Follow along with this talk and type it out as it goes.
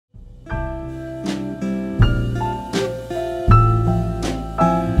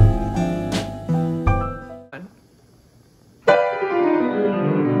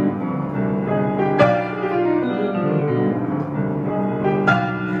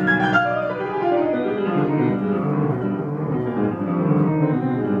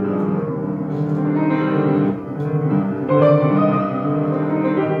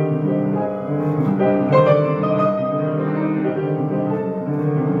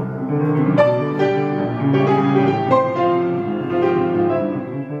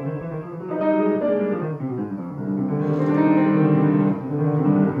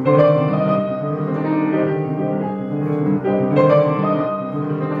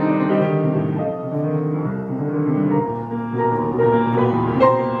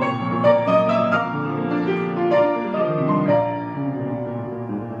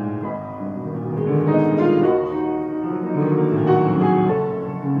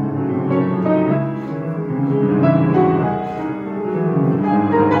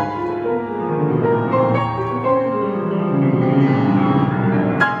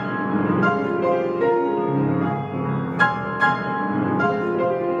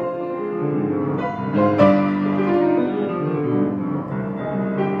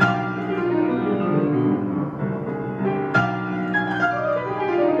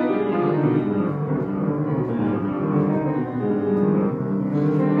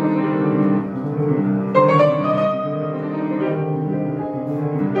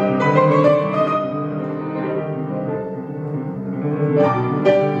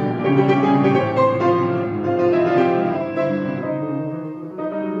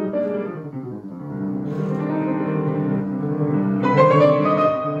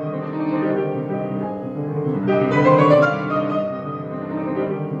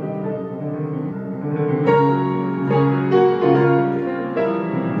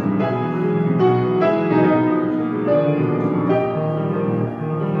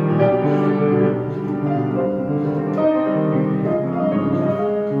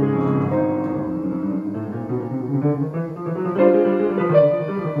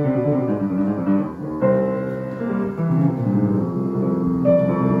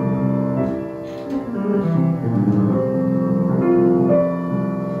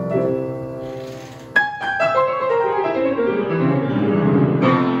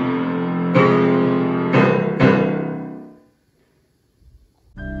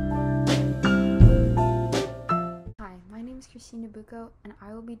ago, and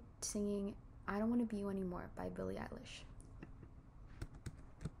I will be singing I Don't Want to Be You Anymore by Billie Eilish.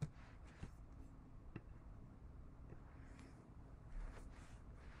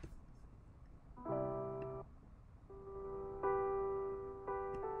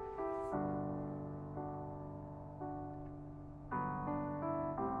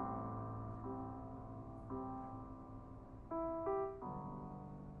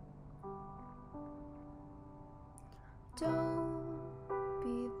 Don't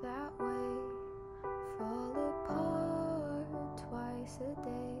be that way, fall apart twice a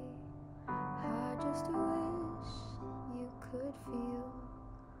day. I just wish you could feel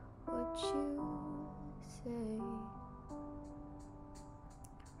what you say.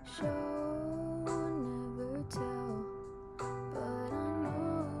 Show, never tell, but I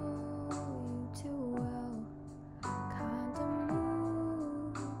know you too well. Kind of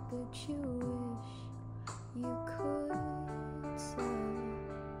mood that you wish you could say.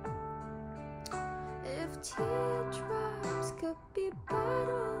 If teardrops could be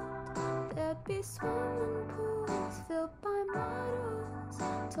bottled, there'd be swimming pools filled by models.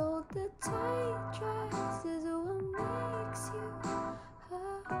 Told the tight dress is what makes you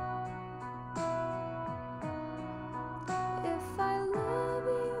If I love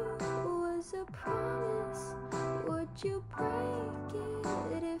you was a promise, would you break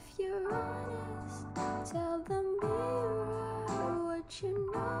it if you're honest? Tell the mirror what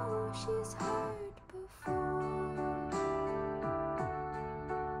you know she's heard before.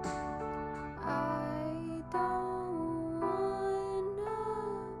 I don't wanna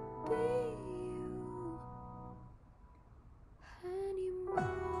be you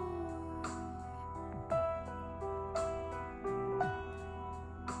anymore.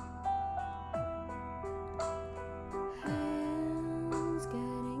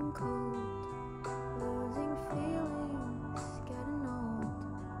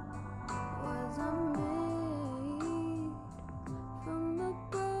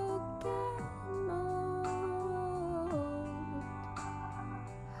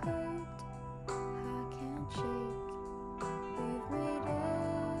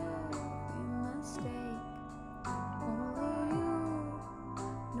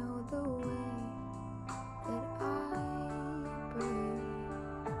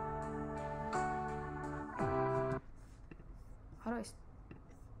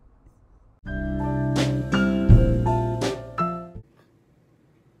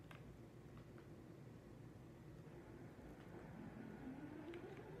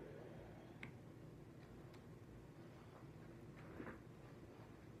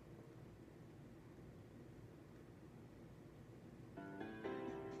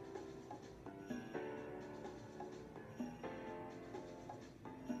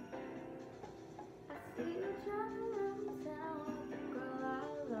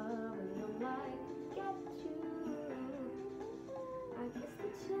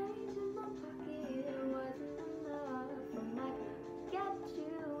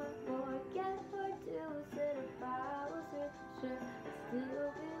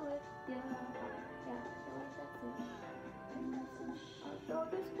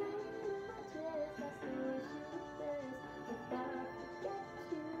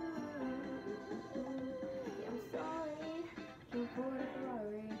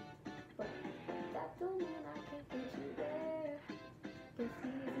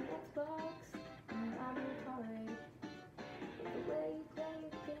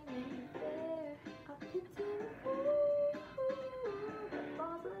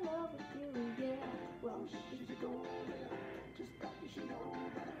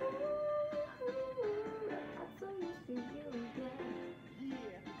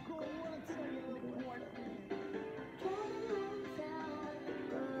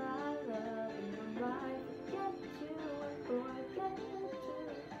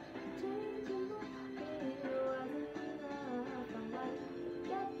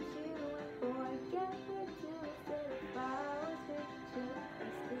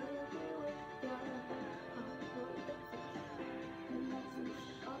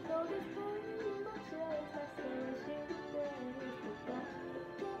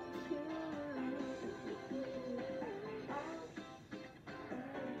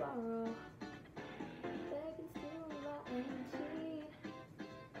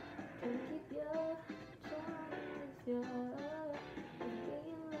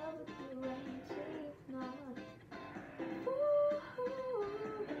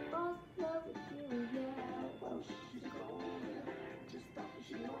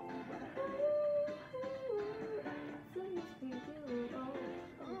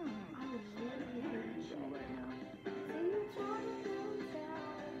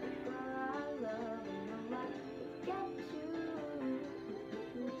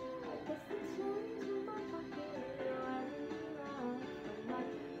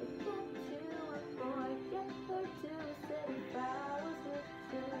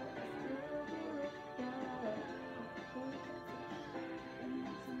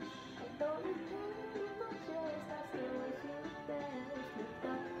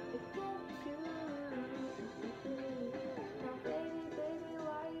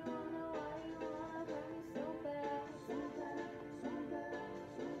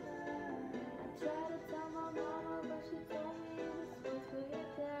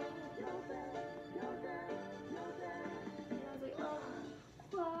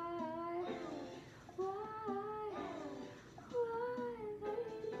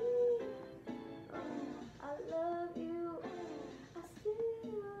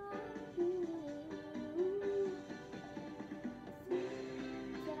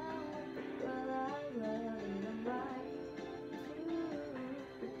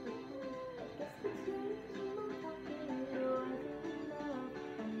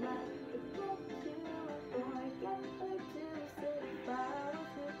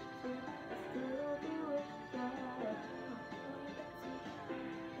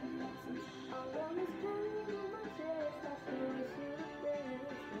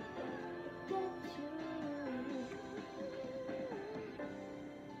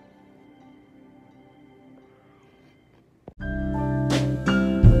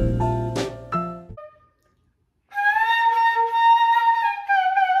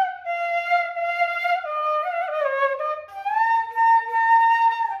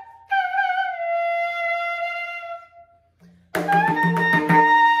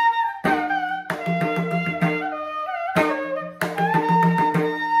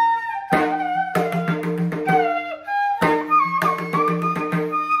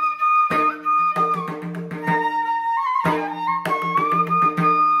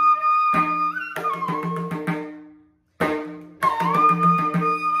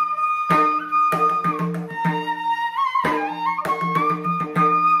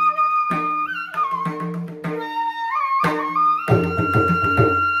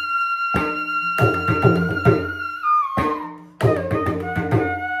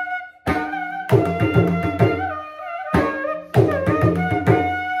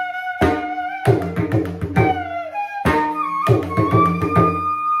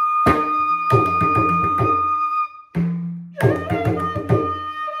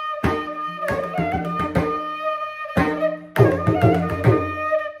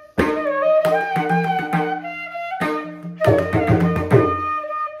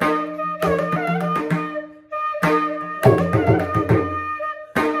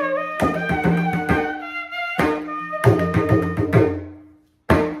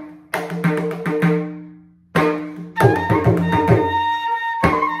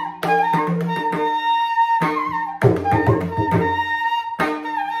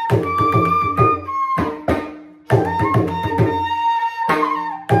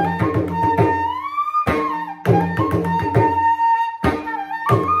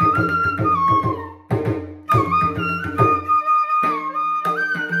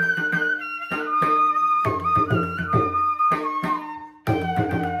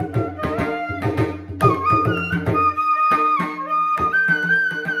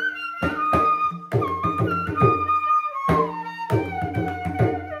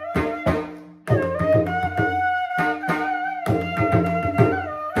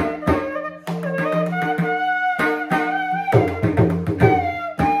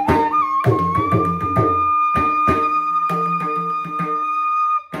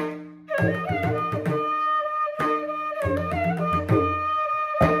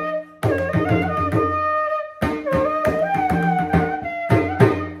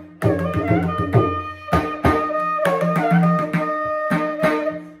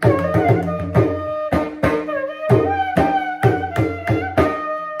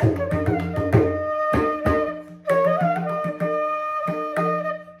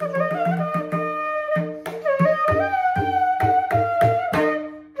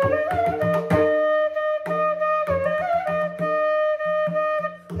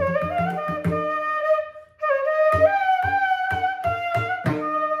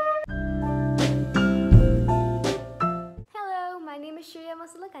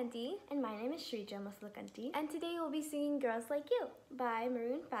 DeBakey. And my name is Shrija Maslakanti. And today we'll be singing Girls Like You by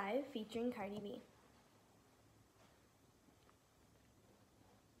Maroon 5 featuring Cardi B.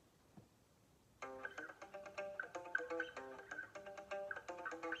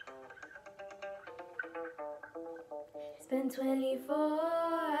 Spend 24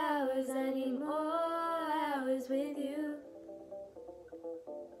 hours, I need more hours with you.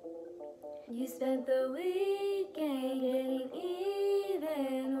 You spent the weekend getting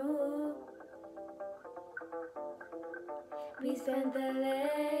even, ooh. We spent the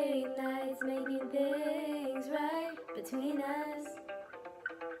late nights making things right between us.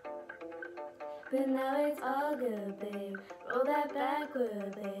 But now it's all good, babe. Roll that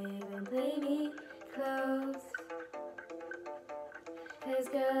backward, babe, and play me close. 'Cause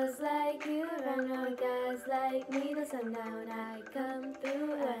girls like you run on guys like me till sundown. I come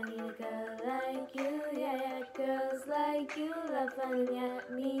through, I need a girl like you, yeah. Girls like you love fun, yeah.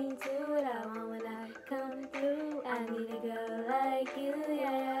 Me too, what I want when I come through. I need a girl like you,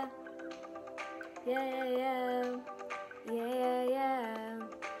 yeah. Yeah, yeah, yeah, yeah, yeah.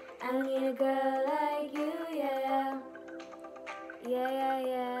 I need a girl like you, yeah. Yeah, yeah,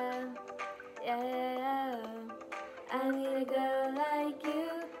 yeah, yeah, yeah, yeah. I need a girl like you.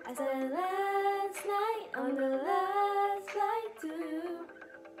 I said last night on the last flight to you.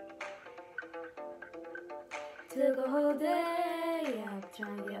 Took a whole day up,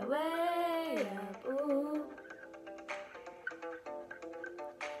 trying to get way up, ooh.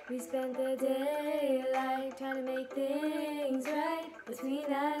 We spent the daylight trying to make things right between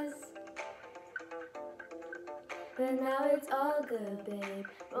us. But now it's all good, babe.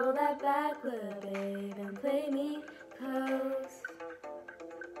 Roll that backward, babe, and play me close.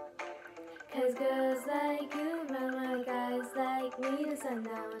 'Cause girls like you run like guys like me to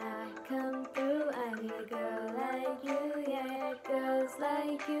sundown. I come through, I need a girl like you, yeah. Girls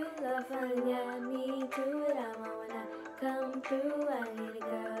like you love fun, yeah. Me too, what I want when I come through. I need a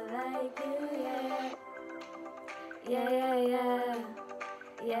girl like you, yeah. Yeah, yeah, yeah,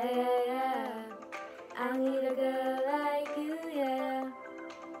 yeah, yeah, yeah. I need a girl like you, yeah.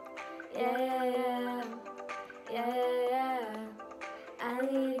 Yeah, yeah, yeah, yeah, yeah, yeah. I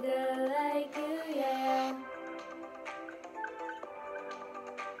need a girl like you, yeah.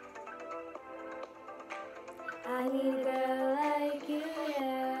 I need a girl like you,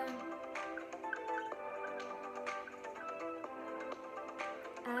 yeah.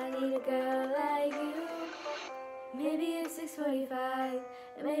 I need a girl like you. Maybe it's 6:45,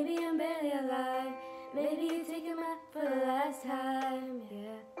 and maybe I'm barely alive. Maybe you're taking my for the last time,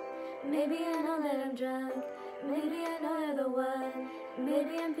 yeah. Maybe I know that I'm drunk. Maybe I know you're the one.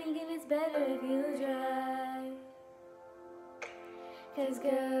 Maybe I'm thinking it's better if you drive. 'Cause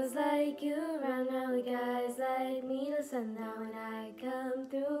girls like you run around with guys like me till sundown. When I come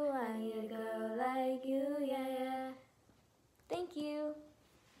through, I need a girl like you, yeah. Thank you.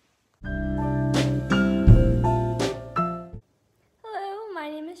 Hello, my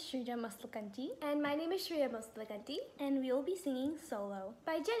name is Shrija Maslakanti. And my name is Shreya Maslakanti. And we will be singing Solo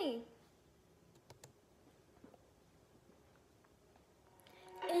by Jenny.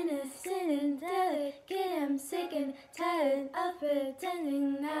 Innocent and delicate, I'm sick and tired of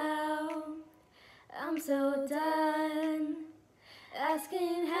pretending now. I'm so done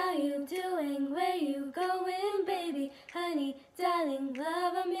asking how you doing, where you going, baby, honey, darling,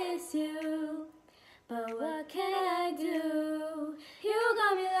 love, I miss you. But what can I do? You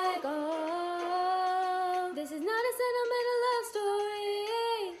got me like, oh, this is not a sentimental love story.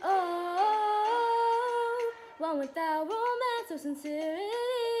 Oh, one without romance or sincerity.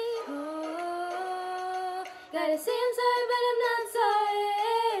 Oh, gotta say I'm sorry, but I'm not sorry.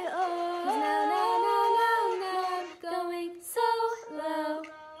 Oh, 'cause now I'm going solo.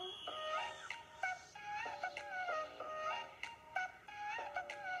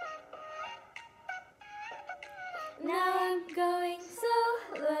 Now I'm going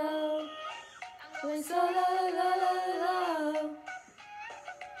solo. Going solo, lo, lo, lo.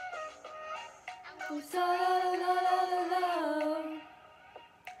 I'm solo, lo, lo, lo.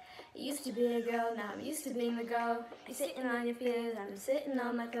 Used to be a girl, now I'm used to being the girl. You're sitting on your fears, I'm sitting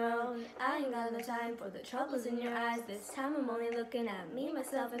on my throne. I ain't got no time for the troubles in your eyes. This time I'm only looking at me,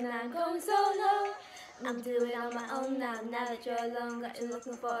 myself, and I'm going solo. I'm doing it on my own now that you're alone. Got you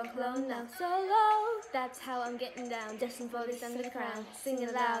looking for a clone now, solo. That's how I'm getting down, destined for this under the crown.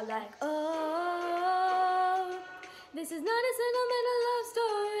 Singing loud like, oh, this is not a sentimental love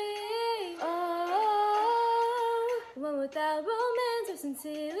story. Oh, one without romance or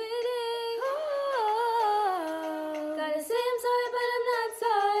sincerity. Oh, gotta say I'm sorry, but I'm not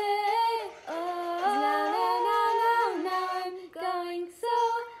sorry. Oh, 'cause now I'm going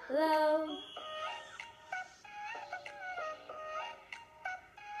solo.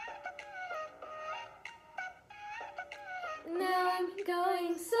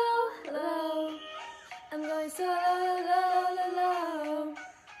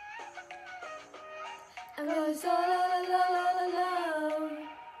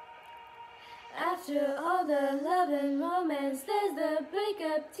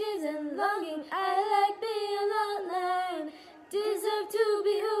 up tears and longing. I like being alone. Deserve to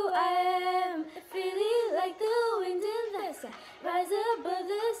be who I am. Freely like the wind in the sky. Rise above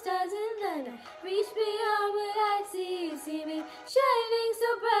the stars in the night. Reach beyond what I see. You see me shining so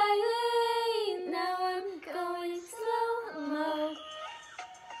brightly. Now I'm going slow-mo.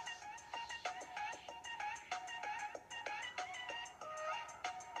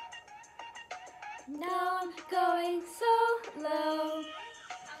 Now I'm going so low.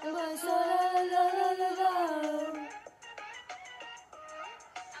 I'm going so low, low, low, low, low.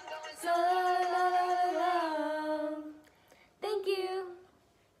 So low, low, low, low, low. Thank you.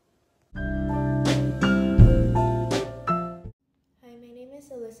 Hi, my name is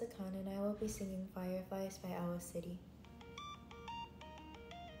Alyssa Khan and I will be singing Fireflies by Owl City.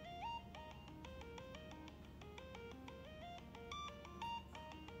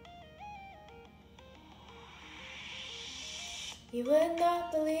 You would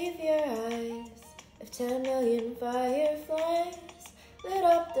not believe your eyes if 10 million fireflies lit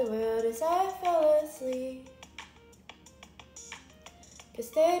up the world as I fell asleep. 'Cause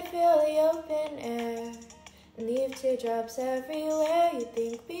they'd fill the open air and leave teardrops everywhere. You'd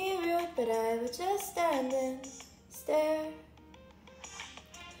think be rude, but I would just stand and stare.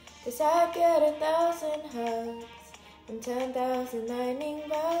 'Cause I'd get 1,000 hugs from 10,000 lightning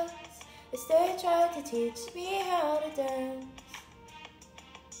bugs as they tried to teach me how to dance.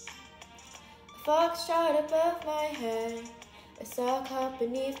 A fox trot above my head, a sock hop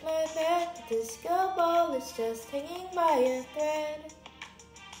beneath my bed. The disco ball is just hanging by a thread.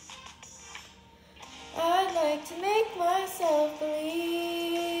 I'd like to make myself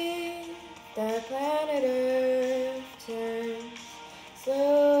believe that planet Earth turns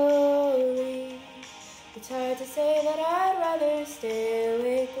slowly. It's hard to say that I'd rather stay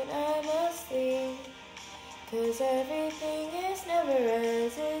awake when I'm asleep, 'cause everything is never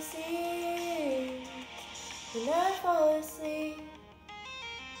as it seems when I fall asleep.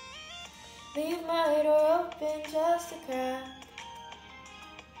 Leave my door open just a crack,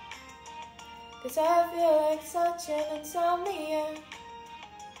 'cause I feel like such an insomniac.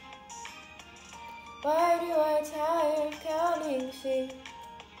 Why do I tire of counting sheep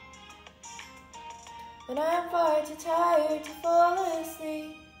when I'm far too tired to fall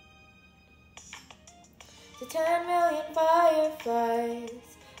asleep? To 10 million fireflies,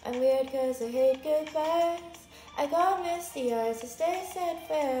 I'm weird 'cause I hate goodbyes. I got misty eyes as they said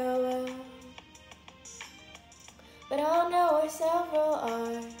farewell, but I'll know where several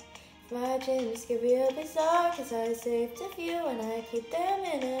are. My dreams get real bizarre, 'cause I saved a few and I keep them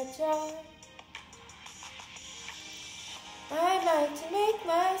in a jar. I'd like to make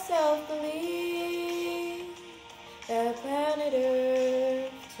myself believe that planet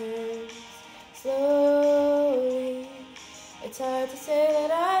Earth turns slowly. It's hard to say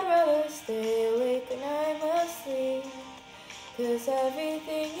that I'd rather stay awake when I'm asleep, 'cause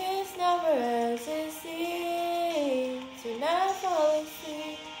everything is never as it seems when I fall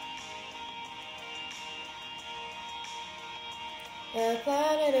asleep. That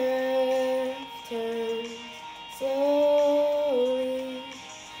planet Earth turns slowly.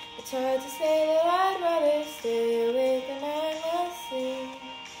 It's hard to say that I'd rather stay awake when I'm asleep,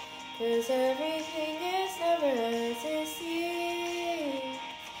 'cause everything is never as it seems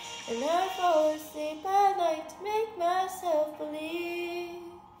when I fall asleep. I'd like to make myself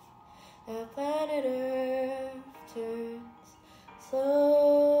believe that planet Earth turns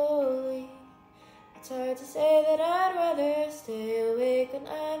slowly. It's hard to say that I'd rather stay awake when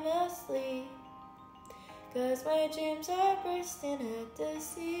I'm asleep, 'cause my dreams are bursting at the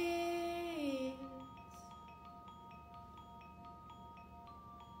seams.